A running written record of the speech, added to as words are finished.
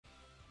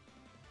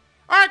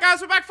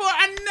guys, we're back for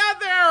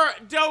another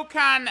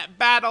Dokkan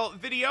battle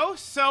video.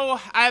 So,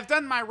 I've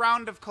done my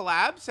round of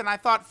collabs, and I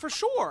thought for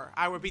sure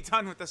I would be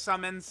done with the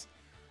summons.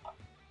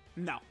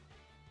 No.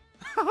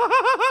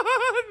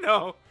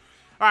 No.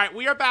 Alright,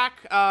 we are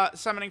back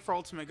summoning for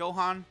Ultimate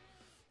Gohan.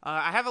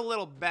 I have a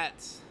little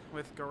bet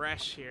with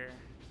Goresh here.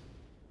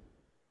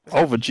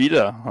 Oh,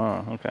 Vegeta.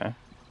 Huh, okay.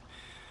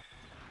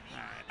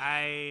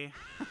 Alright,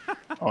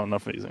 Oh,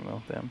 enough using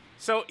though, damn.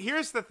 So,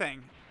 here's the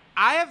thing.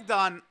 I have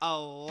done a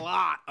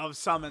lot of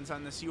summons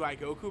on this UI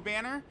Goku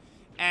banner,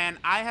 and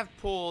I have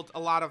pulled a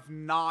lot of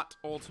not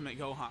Ultimate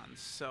Gohans.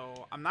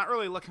 So, I'm not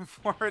really looking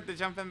forward to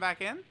jumping back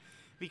in,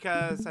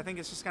 because I think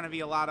it's just going to be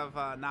a lot of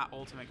not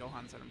Ultimate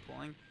Gohans that I'm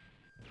pulling.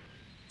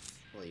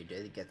 Well, you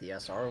did get the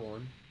SR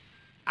one.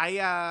 At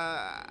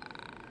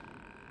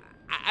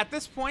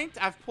this point,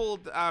 I've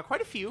pulled quite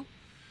a few.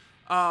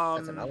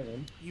 That's another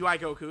one. UI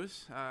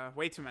Gokus.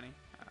 Way too many.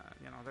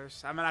 I'm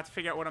going to have to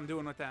figure out what I'm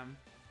doing with them.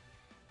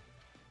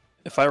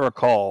 If I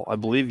recall, I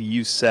believe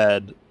you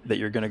said that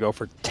you're going to go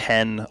for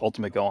 10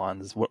 Ultimate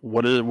Gohans.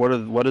 What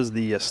is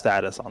the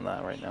status on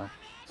that right now?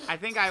 I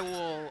think I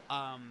will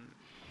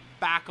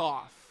back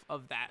off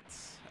of that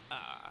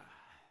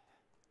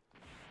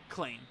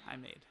claim I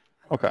made.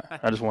 Okay,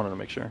 I just wanted to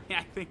make sure. Yeah,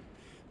 I think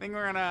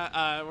we're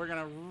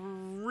gonna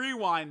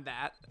rewind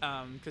that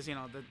because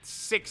the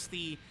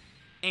 60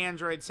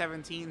 Android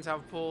 17s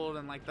I've pulled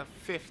and like the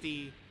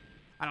 50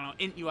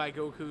 Int UI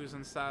Gokus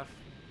and stuff.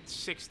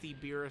 60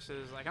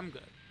 Beeruses, like I'm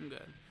good.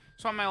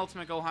 So on my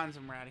Ultimate Gohans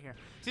and we're out of here.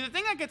 See, the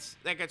thing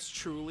that gets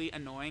truly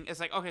annoying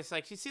is like, okay, so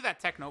like you see that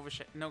Tech Nova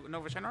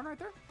Shenron right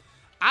there?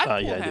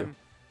 I pulled him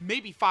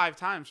maybe 5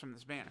 times from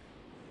this banner.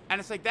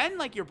 And it's like then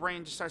like your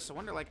brain just starts to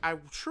wonder, like I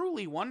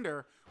truly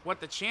wonder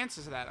what the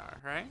chances of that are,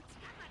 right?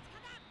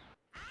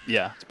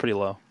 Yeah, it's pretty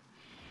low.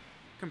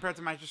 Compared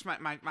to my 5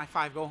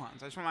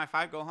 Gohans. I just want my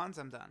 5 Gohans,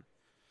 I'm done.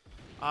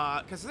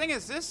 Because the thing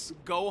is, this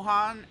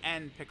Gohan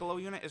and Piccolo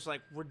unit is, like,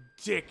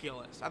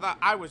 ridiculous.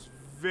 I was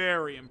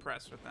very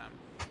impressed with them.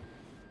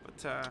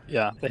 But,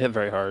 yeah, they hit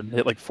very hard. They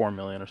hit, like, 4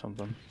 million or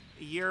something.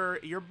 Your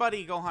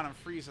buddy Gohan and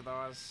Frieza, though,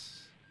 I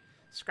was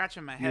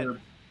scratching my head.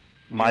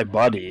 My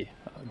buddy.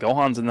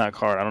 Gohan's in that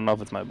card. I don't know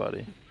if it's my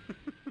buddy.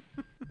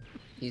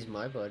 He's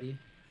my buddy.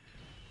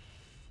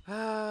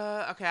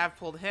 Okay, I've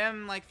pulled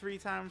him, like, 3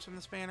 times from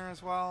this banner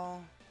as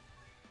well.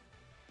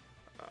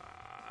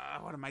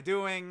 What am I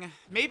doing?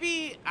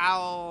 Maybe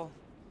I'll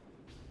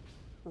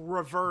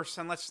reverse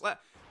and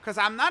because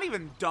I'm not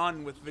even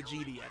done with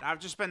Vegeta yet. I've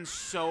just been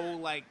so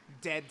like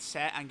dead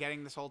set on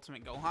getting this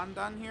Ultimate Gohan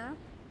done here.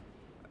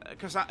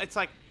 Because it's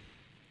like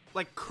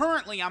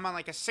currently I'm on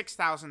like a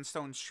 6,000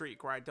 stone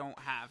streak where I don't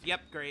have.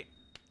 Yep, great.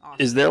 Awesome.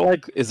 Is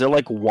there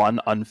like one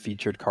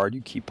unfeatured card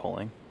you keep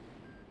pulling?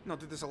 No,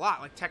 dude, there's a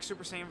lot. Like Tech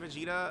Super Saiyan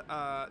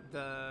Vegeta,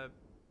 the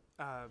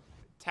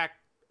Tech,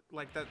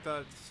 like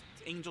the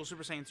Angel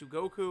Super Saiyan 2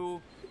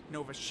 Goku,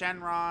 Nova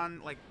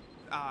Shenron, like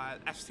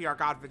STR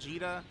God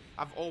Vegeta.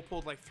 I've all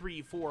pulled like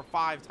 3, 4,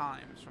 5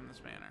 times from this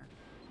banner.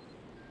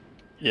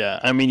 Yeah,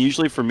 I mean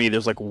usually for me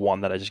there's like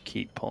one that I just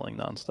keep pulling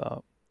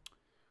nonstop.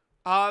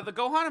 The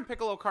Gohan and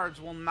Piccolo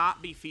cards will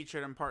not be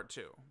featured in part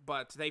 2,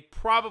 but they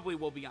probably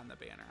will be on the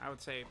banner. I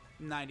would say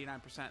 99%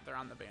 they're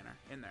on the banner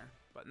in there,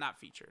 but not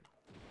featured.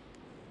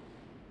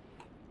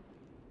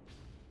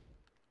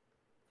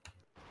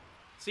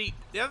 See,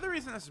 the other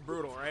reason this is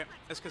brutal, right,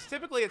 is because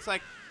typically it's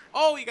like,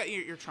 oh, you got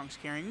your Trunks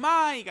carrying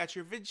Mai, you got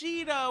your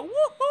Vegeta,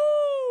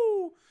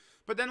 woohoo!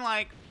 But then,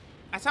 like,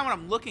 that's not what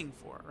I'm looking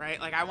for, right?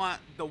 Like, I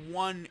want the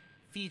one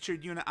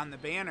featured unit on the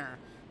banner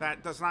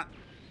that does not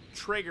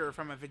trigger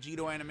from a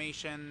Vegito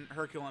animation,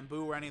 Hercule and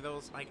Boo, or any of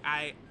those. Like,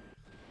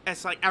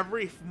 it's like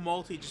every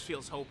multi just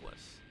feels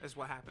hopeless, is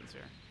what happens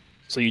here.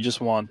 So you just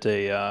want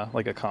a,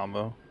 like a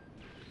combo?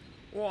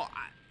 Well,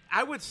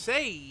 I would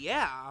say,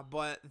 yeah,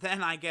 but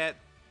then I get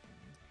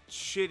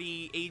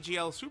shitty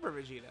AGL Super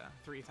Vegeta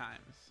 3 times.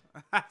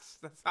 That's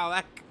how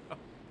that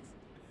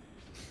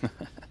goes.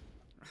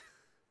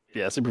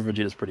 Yeah, Super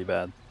Vegeta's pretty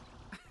bad.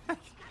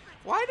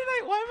 Why am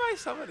I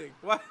summoning?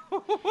 What am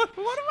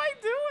I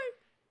doing?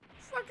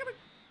 It's not gonna...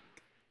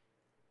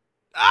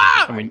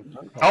 Ah! I mean,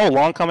 oh,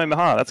 long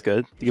Kamehameha, that's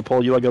good. You can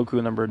pull UI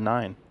Goku number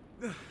 9.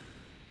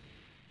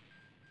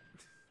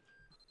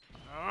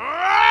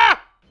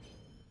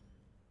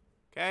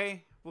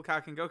 Okay,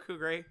 Bukkake and Goku,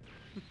 great.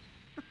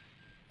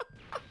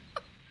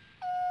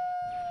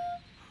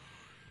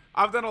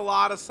 I've done a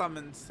lot of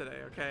summons today,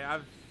 okay?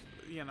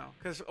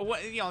 Because,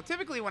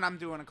 typically when I'm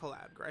doing a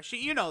collab, Gresh,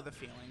 you know the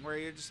feeling where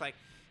you're just like,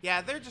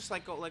 yeah, they're just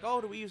like,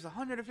 oh, do we use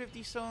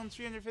 150 stones,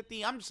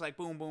 350? I'm just like,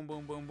 boom, boom,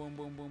 boom, boom, boom,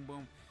 boom, boom,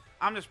 boom.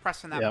 I'm just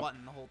pressing that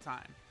button the whole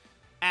time.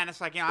 And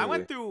it's like, I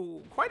went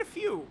through quite a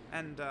few,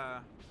 and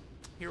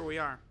here we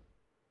are.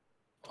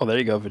 Oh, there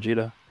you go,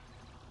 Vegeta.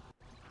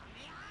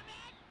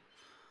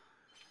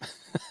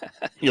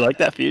 You like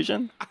that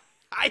fusion?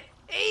 I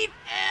hate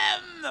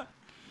him!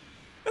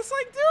 It's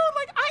like, dude,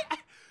 like,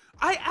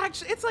 I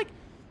actually, it's like,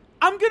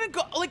 I'm gonna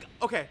go, like,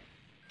 okay.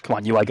 Come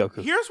on, UI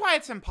Goku. Here's why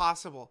it's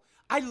impossible.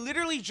 I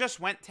literally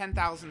just went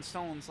 10,000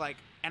 stones, like,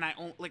 and I,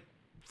 like,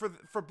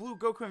 for Blue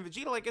Goku and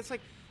Vegeta. Like, it's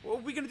like, well,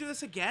 are we gonna do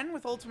this again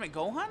with Ultimate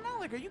Gohan now?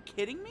 Like, are you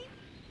kidding me?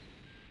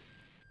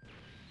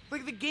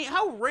 Like, the game,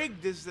 how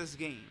rigged is this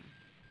game?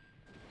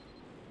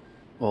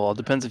 Well, it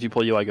depends if you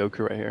pull UI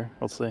Goku right here.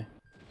 Let's see.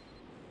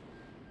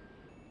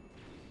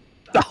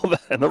 Oh,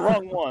 the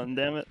wrong one.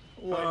 Damn it.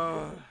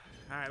 All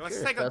right,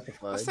 let's take a look.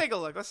 Let's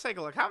take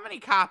a look. How many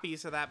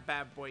copies of that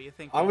bad boy you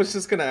think? I was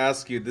just gonna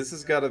ask you. This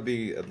has got to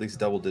be at least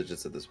double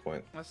digits at this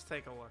point. Let's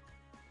take a look.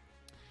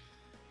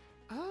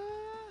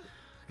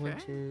 Okay. 1,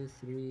 2,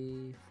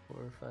 3, 4,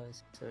 5,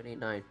 6, 7, 8,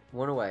 9.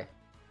 1 away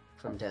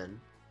from 10.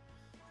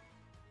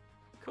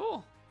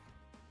 Cool.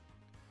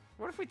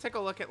 What if we take a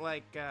look at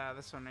like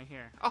this one right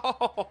here?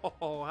 Oh,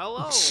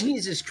 hello.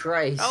 Jesus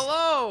Christ.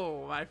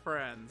 Hello, my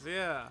friends.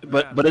 Yeah.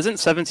 But isn't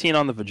 17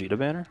 on the Vegeta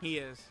banner? He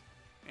is.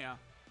 Yeah.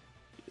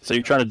 So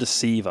you're trying to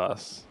deceive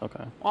us.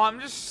 Okay. Well, I'm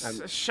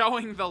just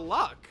showing the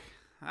luck.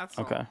 That's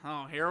all. Okay.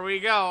 Oh, here we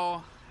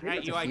go.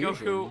 Right, UI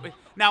Goku.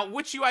 Now,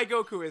 which UI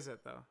Goku is it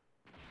though?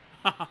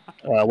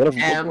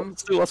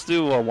 Let's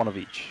do one of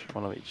each.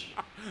 One of each.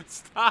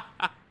 Stop.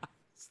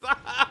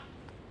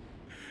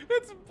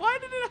 Why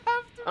did it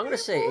have to? I'm gonna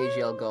say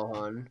AGL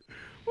Gohan.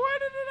 Why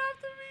did it have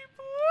to be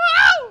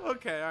blue?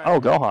 Okay. All right. Oh,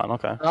 Gohan.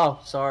 Okay. Oh,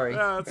 sorry.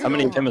 How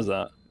many of him is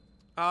that?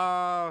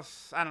 I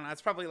don't know.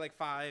 It's probably like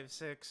 5,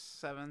 6,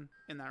 7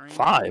 in that range.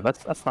 5?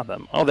 That's not that.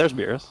 Oh, there's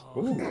Beerus.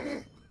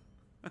 Ooh.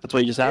 That's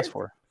what you just asked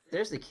for.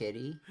 There's the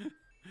kitty.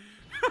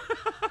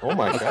 Oh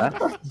my god.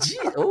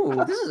 Jeez,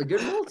 oh, this is a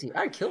good multi.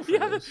 I'd kill for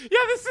this.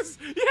 This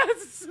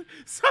is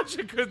such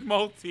a good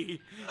multi.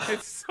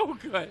 It's so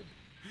good.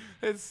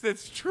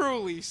 It's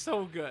truly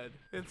so good.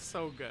 It's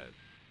so good.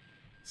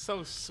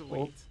 So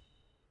sweet.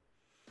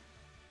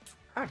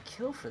 I'd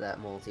kill for that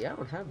multi. I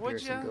don't have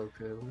Beerus and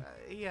Goku.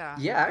 Yeah.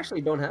 Yeah, I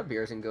actually don't have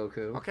Beerus and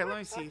Goku. Okay, let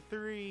me see.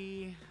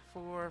 3,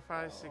 4,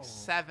 5, 6,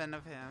 7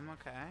 of him.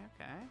 Okay.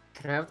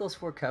 Can I have those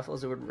 4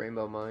 Keflas that would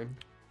rainbow mine?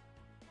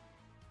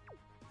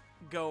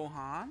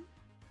 Gohan.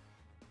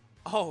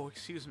 Oh,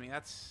 excuse me.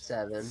 That's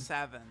 7.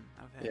 7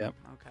 of him. Yep.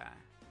 Okay.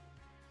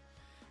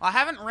 Well, I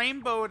haven't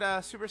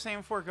rainbowed Super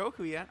Saiyan 4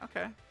 Goku yet.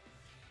 Okay.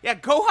 Yeah,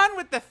 Gohan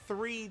with the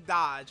 3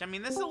 dodge. I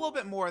mean, this is a little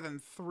bit more than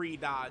 3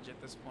 dodge at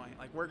this point.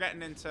 Like, we're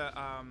getting into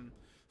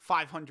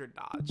 500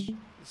 dodge.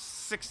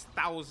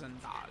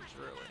 6,000 dodge,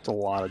 really. It's a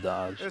lot of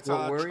dodge. It's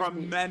a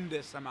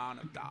tremendous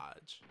amount of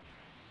dodge.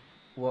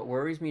 What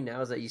worries me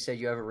now is that you said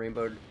you haven't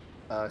rainbowed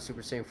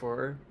Super Saiyan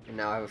 4, and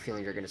now I have a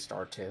feeling you're going to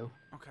start too.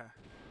 Okay.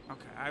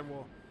 I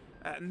will.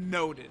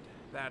 Noted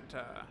that.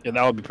 Yeah,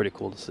 that would be pretty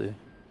cool to see.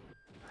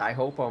 I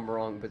hope I'm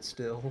wrong, but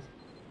still.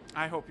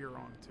 I hope you're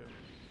wrong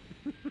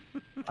too.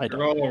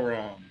 You're all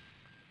wrong.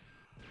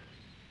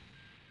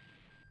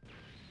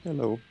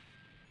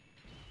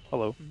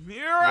 Hello.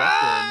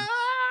 Mira!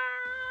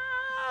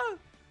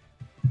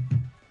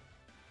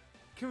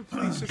 Can we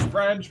please just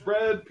French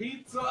bread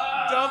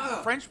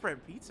pizza? French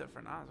bread pizza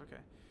for Nas?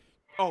 Okay.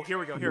 Oh, here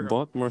we go. You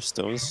bought more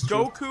stones.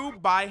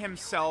 Goku by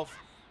himself,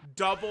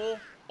 double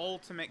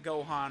Ultimate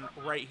Gohan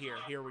right here.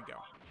 Here we go.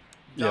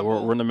 Yeah,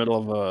 we're in the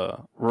middle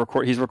of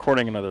he's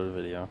recording another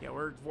video. Yeah,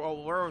 we're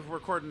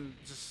recording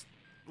just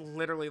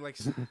literally like.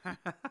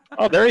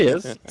 Oh, there he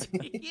is.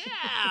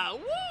 Yeah,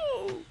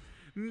 woo!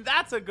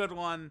 That's a good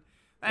one.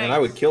 Thanks. And I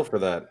would kill for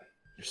that.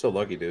 You're so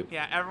lucky, dude.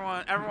 Yeah,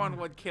 everyone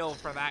would kill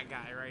for that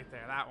guy right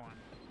there. That one.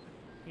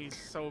 He's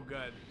so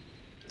good.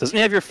 Doesn't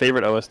he have your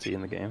favorite OST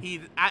in the game?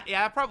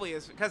 Yeah, it probably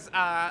is because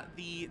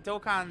the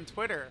Dokkan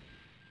Twitter.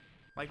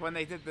 Like when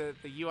they did the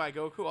UI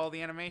Goku, all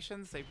the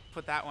animations, they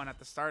put that one at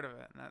the start of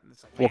it. And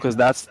it's like, well, because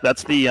that's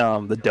the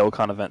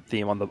Dokkan event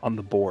theme on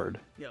the board.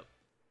 Yep.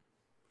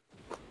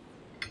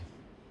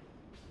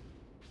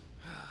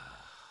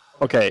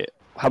 Okay,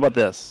 how about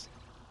this?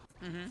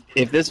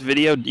 If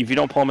you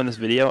don't pull him in this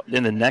video,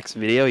 in the next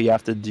video you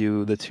have to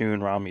do the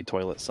Toon Rami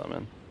toilet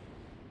summon.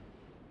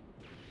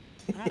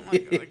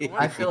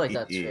 I feel like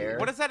that's fair.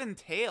 What does that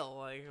entail?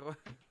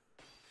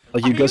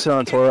 Like you go sit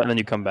on the toilet and then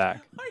you come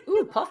back.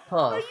 Ooh, Puff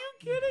Puff. Are you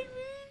kidding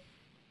me?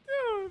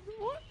 Dude,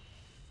 what?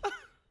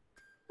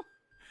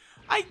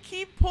 I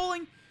keep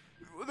pulling.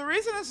 The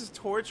reason this is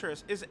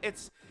torturous is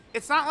it's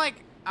not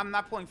like I'm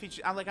not pulling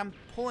features. I'm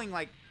pulling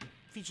like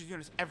featured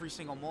units every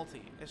single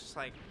multi. It's just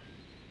like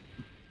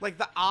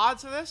the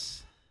odds of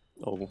this.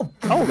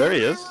 Oh, there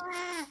he is.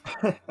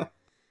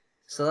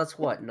 So that's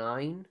what,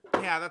 9?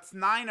 Yeah, that's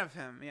 9 of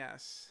him.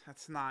 Yes,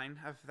 that's 9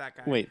 of that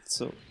guy. Wait,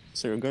 so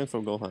you're going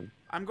for Gohan?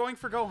 I'm going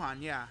for Gohan.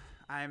 Yeah,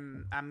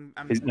 I'm.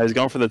 He's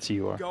going for the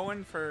TUR.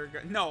 Going for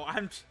no.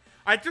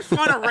 I just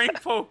want a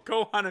rainbow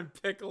Gohan and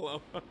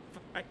Piccolo.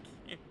 I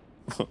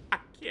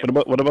can't.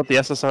 What about the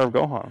SSR of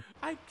Gohan?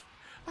 I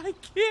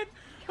can't.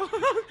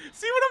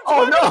 See what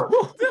I'm talking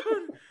about?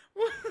 Dude.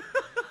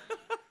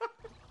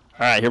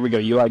 All right, here we go.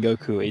 UI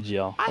Goku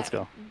AGL. Let's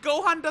go.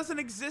 Gohan doesn't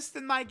exist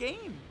in my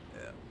game.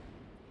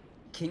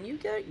 Can you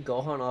get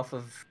Gohan off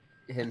of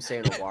him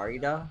saying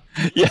Warida?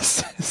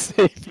 Yes,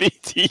 save me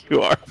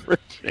TUR for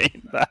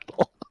chain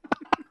battle.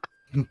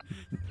 You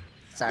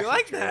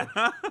like that,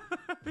 huh?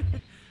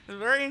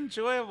 very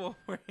enjoyable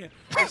for you.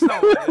 There's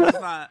no way. There's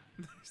not.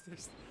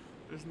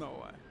 There's no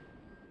way.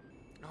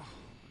 Oh,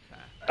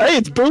 okay. Hey,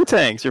 it's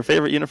Bootanks, your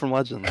favorite unit from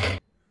Legends.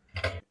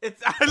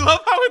 I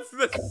love how it's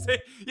the same.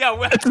 Yeah,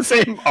 It's the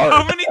same art.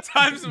 How many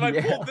times have I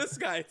pulled this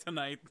guy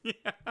tonight? Yeah.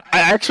 I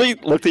actually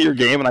looked at your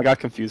game and I got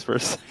confused for a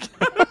second.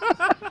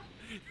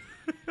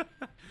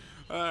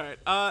 Alright.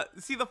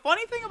 See, the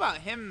funny thing about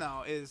him,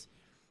 though, is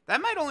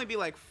that might only be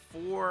like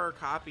 4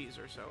 copies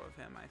or so of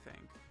him, I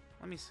think.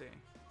 Let me see.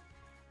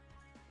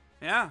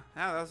 Yeah,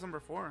 that was number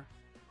 4.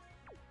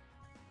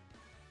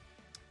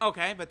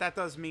 Okay, but that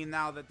does mean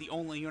now that the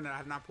only unit I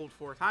have not pulled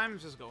 4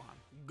 times is Gohan.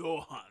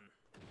 Gohan.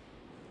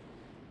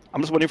 I'm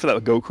just waiting for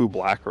that Goku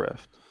Black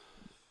Rift.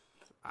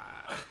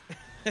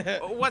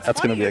 That's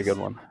gonna be a good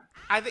one.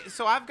 I think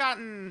so. I've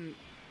gotten,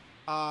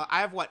 I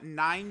have what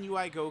 9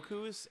 UI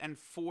Gokus and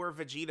 4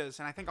 Vegetas,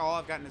 and I think all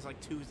I've gotten is like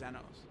 2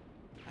 Zenos.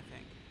 I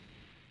think.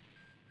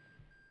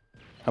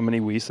 How many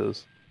Whis?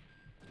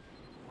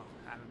 Well,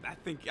 I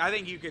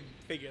think you could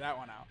figure that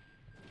one out.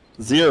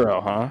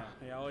 0, huh?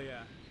 Yeah, oh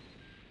yeah.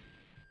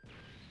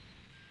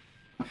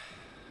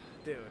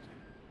 Dude,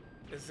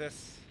 is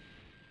this?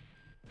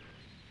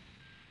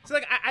 So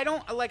like I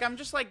don't like I'm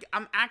just like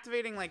I'm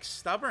activating like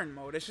stubborn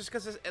mode. It's just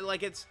because it's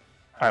like it's.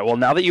 All right. Well,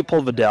 now that you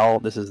pulled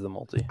Videl, this is the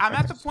multi. I'm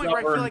at the point where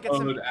I feel like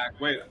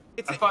Wait,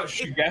 I thought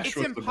Shugesh it's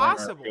was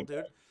impossible, the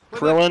dude.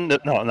 Krillin?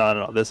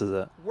 No. This is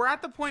it. We're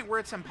at the point where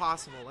it's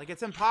impossible. Like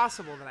it's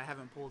impossible that I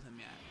haven't pulled him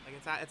yet. Like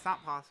it's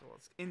not possible.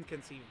 It's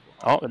inconceivable.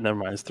 Oh, never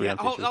mind. It's 3 Yeah,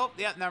 on features. oh,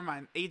 yeah, never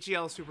mind.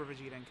 AGL Super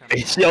Vegeta incoming.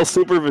 HCL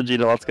Super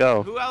Vegeta. Let's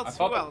go. Who else? I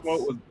thought Who the else?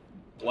 quote was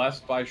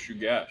blessed by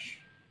Shugesh.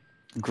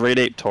 Grade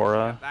 8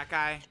 Tora. That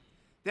guy.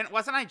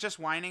 Wasn't I just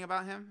whining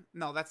about him?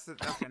 No, that's the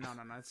okay. No,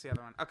 that's the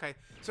other one. Okay,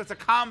 so it's a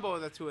combo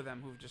of the 2 of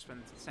them who've just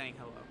been saying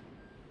hello.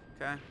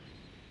 Okay.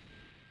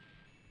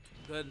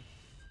 Good.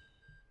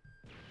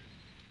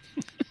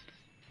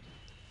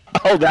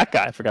 Oh, that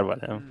guy. I forgot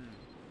about him.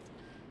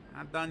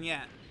 Not done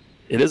yet.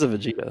 It is a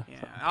Vegeta.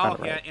 Yeah. So Oh,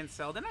 kinda yeah. right.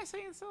 Incel. Didn't I say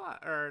incel?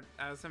 Or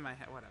I was in my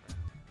head. Whatever.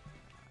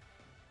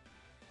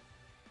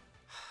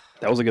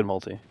 That was a good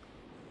multi.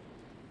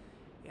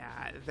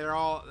 Yeah, they're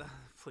all.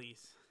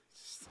 Please.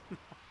 Just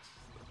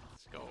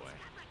go away.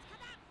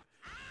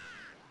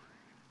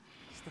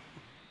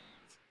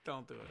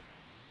 Don't do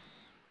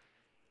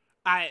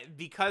it.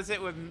 Because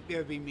it would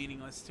be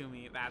meaningless to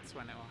me. That's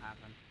when it will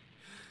happen.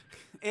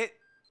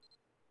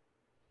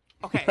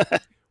 Okay.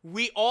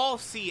 We all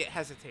see it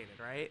hesitated,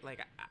 right?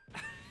 Like,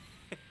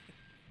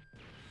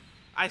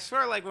 I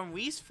swear, like when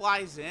Whis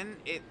flies in,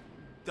 it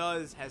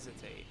does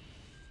hesitate.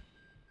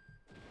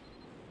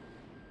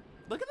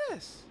 Look at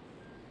this.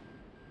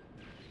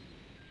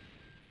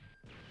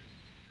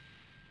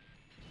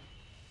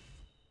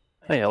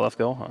 Hey, I left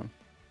Gohan.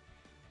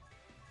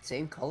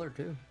 Same color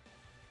too.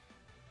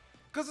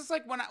 Because it's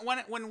like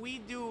when we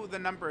do the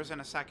numbers in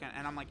a second,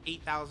 and I'm like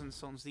 8,000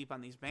 stones deep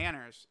on these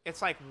banners,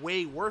 it's like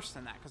way worse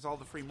than that because all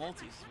the free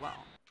multis as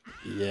well.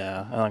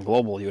 Yeah, and on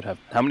global you would have.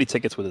 How many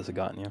tickets would this have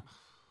gotten you?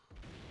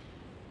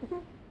 Yeah,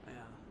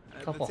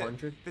 Couple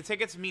hundred. The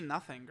tickets mean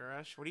nothing,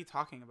 Guresh. What are you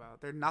talking about?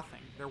 They're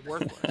nothing. They're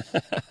worthless.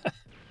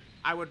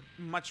 I would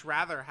much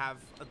rather have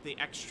the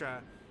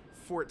extra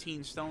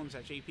 14 stones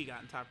that JP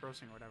got in top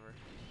grossing or whatever.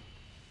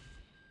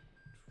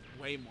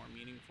 Way more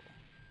meaningful.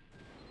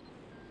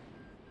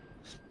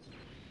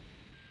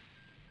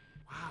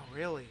 Wow,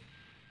 really?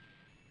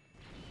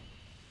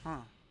 Huh.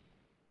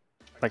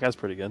 That guy's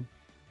pretty good.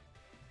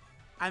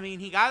 I mean,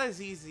 he got his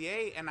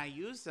EZA, and I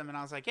used him, and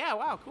I was like, yeah,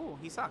 wow, cool.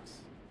 He sucks.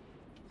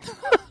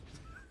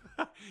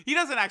 He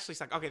doesn't actually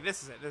suck. Okay,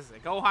 this is it. This is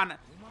it. Gohan.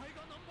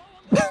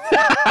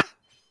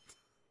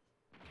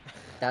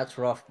 That's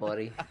rough,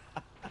 buddy.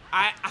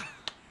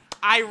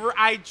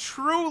 I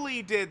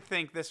truly did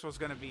think this was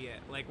going to be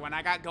it. Like, when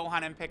I got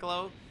Gohan and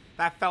Piccolo,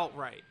 that felt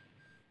right.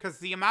 Because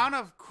the amount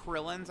of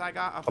Krillins I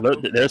got off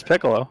of There's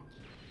Piccolo.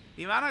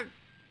 The amount of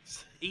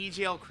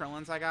EGL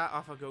Krillins I got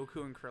off of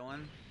Goku and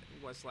Krillin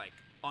was, like,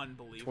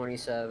 unbelievable.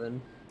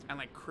 27. And,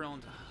 like,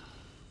 Krillin...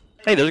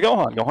 Hey, there's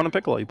Gohan. Gohan and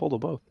Piccolo. You pulled them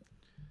both.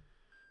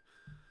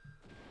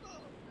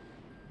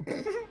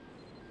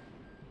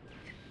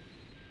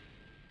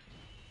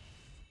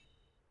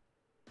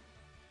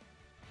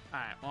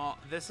 Alright, well,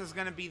 this is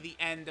going to be the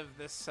end of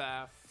this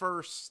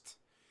first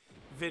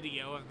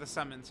video of the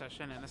summon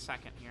session in a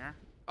second here.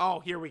 Oh,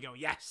 here we go.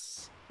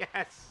 Yes!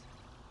 Yes!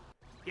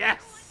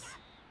 Yes!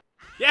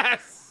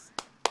 Yes!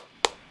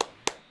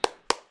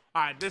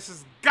 Alright, this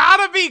has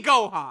gotta be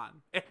Gohan!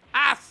 It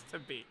has to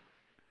be.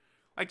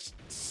 Like,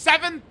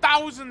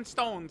 7,000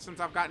 stones since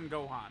I've gotten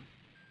Gohan.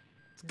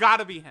 It's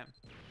gotta be him.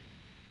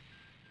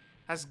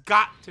 Has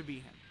got to be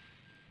him.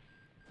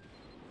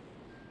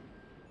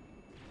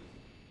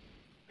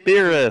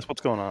 Beerus,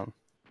 what's going on?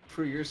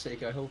 For your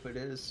sake, I hope it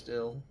is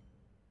still.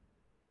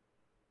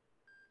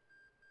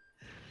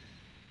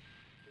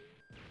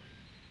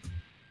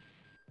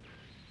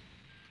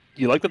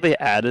 You like that they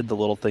added the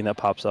little thing that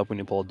pops up when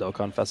you pull a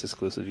Dokkan Fest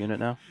exclusive unit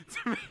now?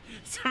 To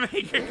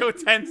make it go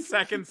 10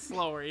 seconds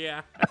slower,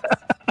 yeah.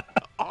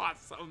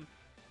 Awesome.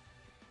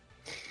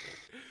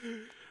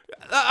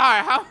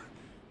 right,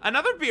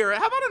 another Beerus?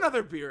 How about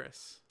another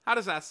Beerus? How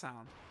does that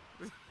sound?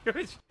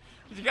 Would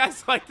you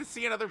guys like to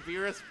see another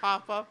Beerus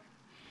pop up?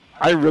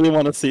 I really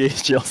want to see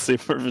HLC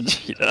for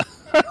Vegeta.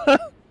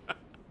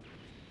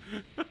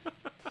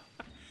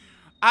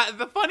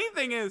 The funny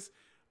thing is,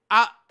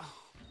 oh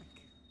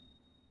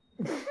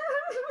my God.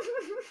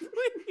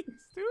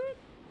 Please, dude.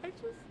 I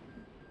just.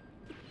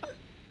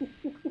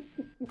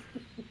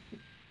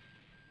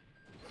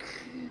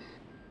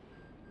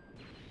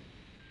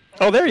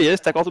 Oh, there he is,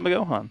 Tech Ultimate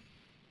Gohan.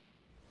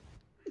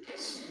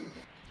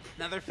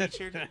 Another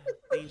featured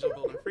Angel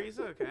Golden Frieza,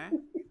 okay.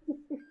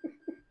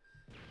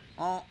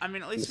 Well, I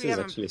mean, at least This we is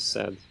haven't actually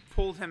sad.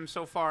 pulled him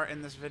so far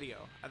in this video.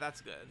 That's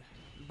good.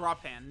 Bra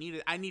pan.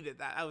 I needed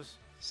that. That was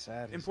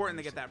important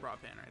to get that bra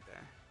pan right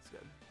there. That's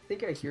good. I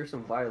think I hear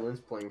some violins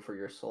playing for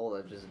your soul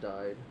that just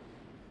died.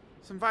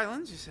 Some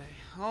violins, you say?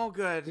 Oh,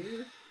 good.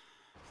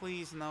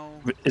 Please, no.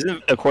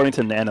 Isn't, according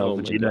to Nano, Oh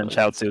my Vegeta and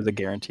God. Chaozu the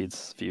guaranteed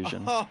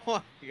fusion? Oh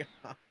my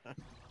god.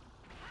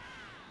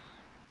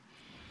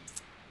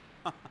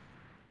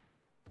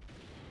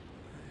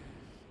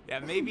 Yeah,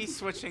 maybe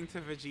switching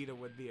to Vegeta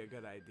would be a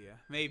good idea.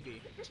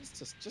 Maybe.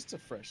 Just a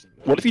fresh.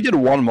 What if you did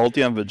one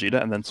multi on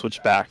Vegeta and then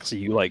switch back so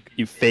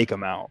you fake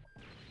them out?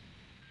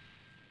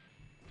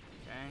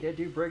 Okay. Yeah,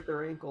 dude, break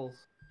their ankles.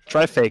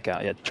 Try fake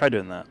out. Yeah, try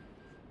doing that.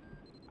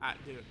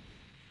 Dude.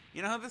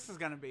 You know who this is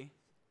gonna be?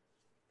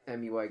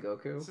 MUI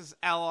Goku. This is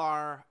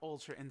LR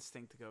Ultra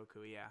Instinct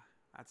Goku. Yeah,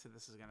 that's who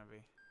this is gonna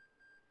be.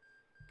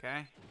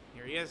 Okay,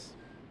 here he is.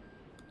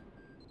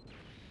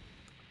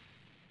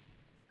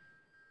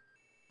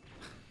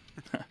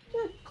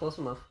 Close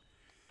enough.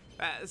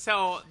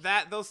 So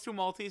those two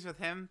multis with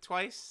him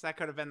twice, that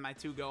could have been my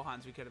two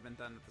Gohans. We could have been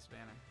done with this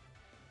banner.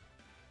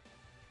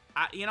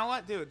 You know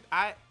what, dude?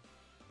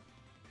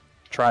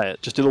 Try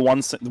it. Just do the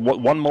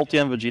one multi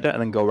on Vegeta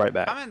and then go right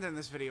back. I'm ending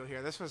this video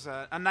here. This was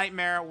a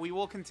nightmare. We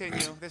will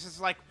continue. This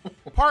is like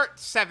part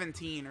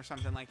 17 or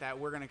something like that.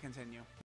 We're gonna continue.